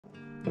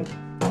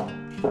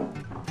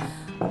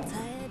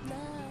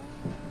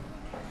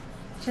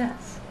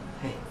Jess.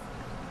 Hey.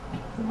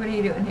 What are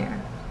you doing here?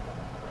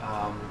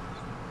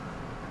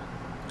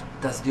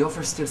 Does the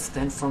offer still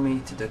stand for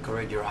me to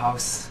decorate your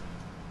house?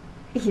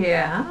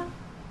 Yeah,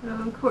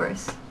 of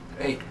course.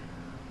 Great.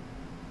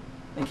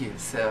 Thank you.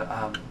 So,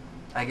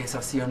 I guess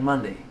I'll see you on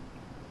Monday.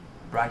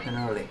 Bright and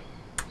early.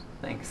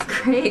 Thanks.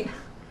 Great.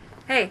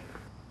 Hey,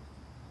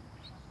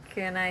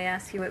 can I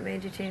ask you what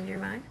made you change your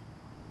mind?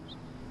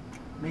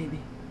 Maybe.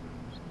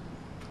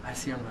 I'll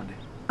see you on Monday.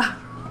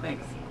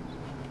 Thanks.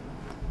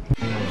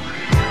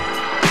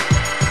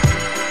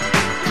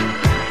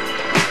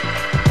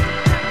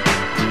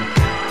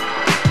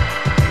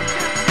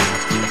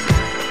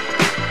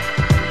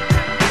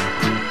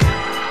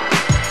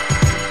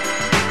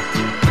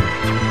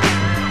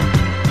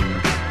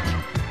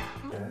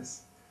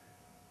 Yes.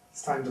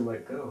 It's time to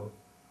let go.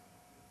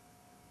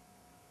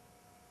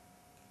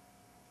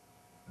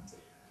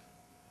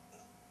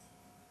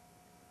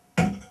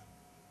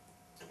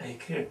 I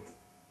can't.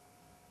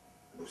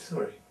 I'm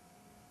sorry.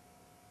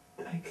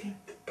 I can't.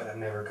 But I'm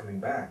never coming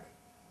back.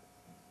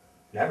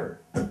 Never.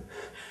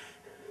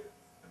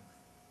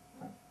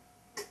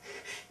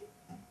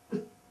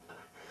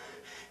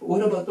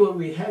 What about what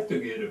we had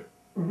together?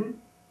 Mm-hmm.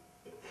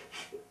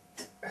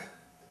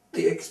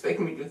 Do you expect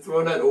me to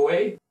throw that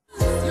away?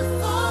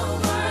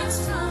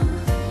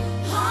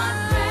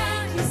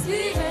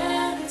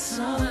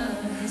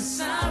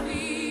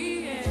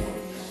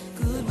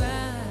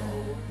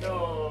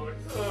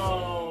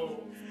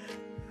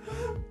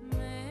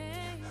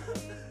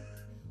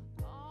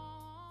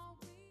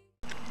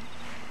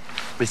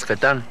 ביס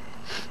קטן,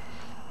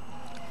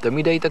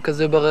 תמיד היית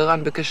כזה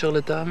בררן בקשר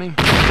לטעמים.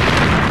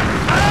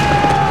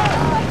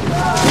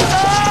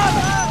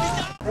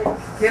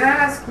 Can I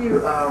ask you,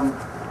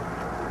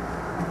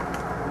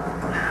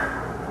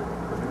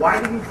 why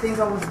did you think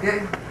I was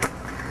gay?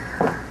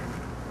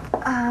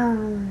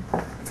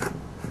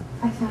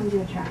 I found you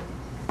attractive.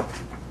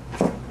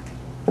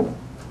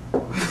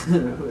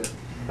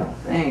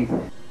 Thanks.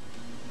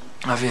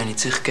 אבי, אני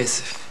צריך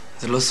כסף.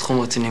 זה לא סכום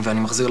רציני ואני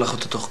מחזיר לך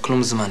אותו תוך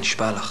כלום זמן,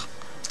 נשבע לך.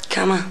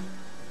 כמה?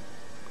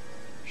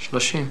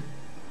 30.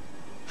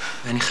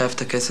 ואני חייב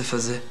את הכסף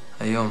הזה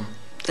היום.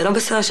 זה לא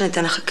בסדר שאני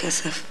אתן לך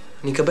כסף.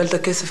 אני אקבל את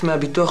הכסף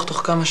מהביטוח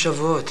תוך כמה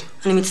שבועות.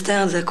 אני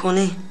מצטערת, זה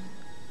עקרוני.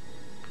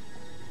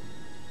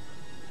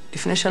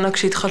 לפני שנה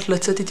כשהתחלת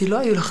לצאת איתי לא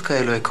היו לך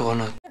כאלו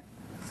עקרונות.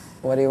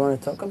 What do you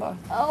want to talk about?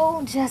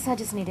 Oh, Jess, I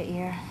just need an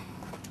ear.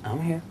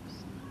 I'm here.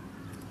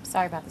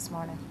 Sorry about this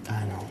morning.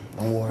 I know.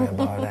 Don't worry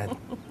about it.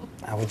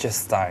 I was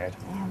just tired.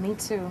 Yeah, me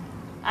too.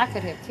 I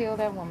could have killed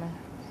that woman.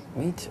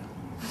 Me too.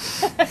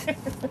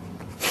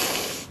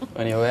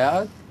 On your way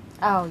out?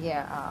 Oh,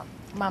 yeah.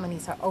 Mama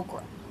needs her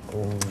okra.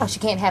 Oh, she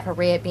can't have her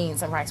red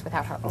beans and rice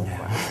without her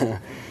okra. Yeah.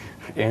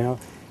 You know,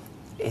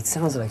 it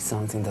sounds like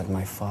something that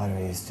my father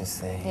used to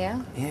say. Yeah?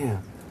 Yeah.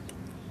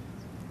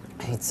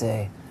 He'd say,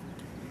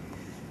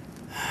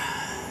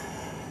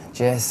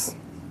 Jess,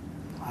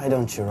 why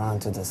don't you run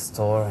to the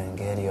store and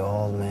get your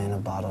old man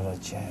a bottle of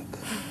Jack?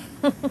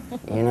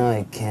 You know,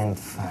 he can't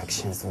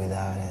functions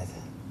without it.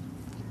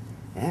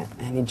 Yeah,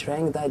 and he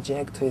drank that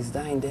Jack to his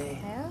dying day.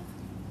 Yeah?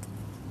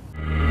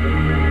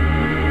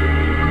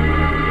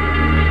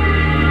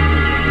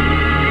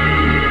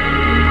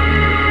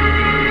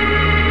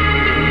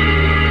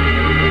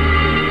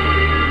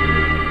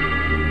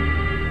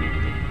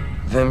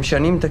 והם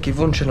משנים את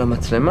הכיוון של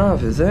המצלמה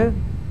וזה,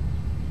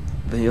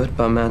 והיא עוד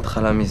פעם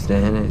מההתחלה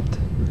מזדיינת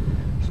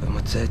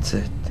ומוצצת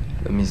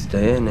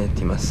ומזדיינת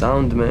עם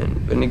הסאונדמן,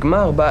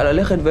 ונגמר, באה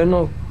ללכת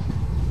ואינו.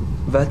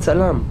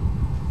 והצלם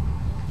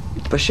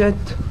התפשט,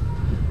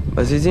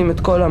 מזיזים את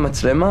כל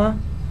המצלמה,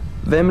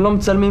 והם לא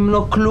מצלמים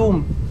לו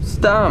כלום,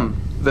 סתם,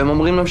 והם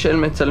אומרים להם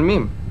שהם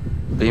מצלמים,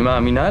 והיא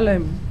מאמינה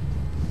להם.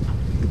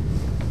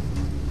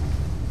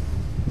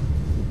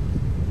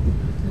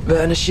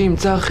 ואנשים,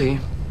 צחי,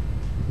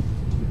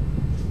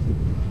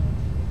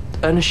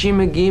 אנשים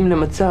מגיעים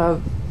למצב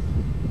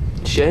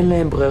שאין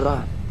להם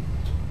ברירה.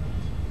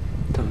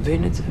 אתה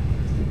מבין את זה?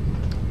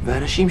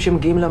 ואנשים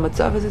שמגיעים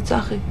למצב הזה,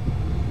 צחי,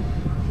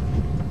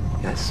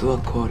 יעשו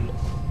הכל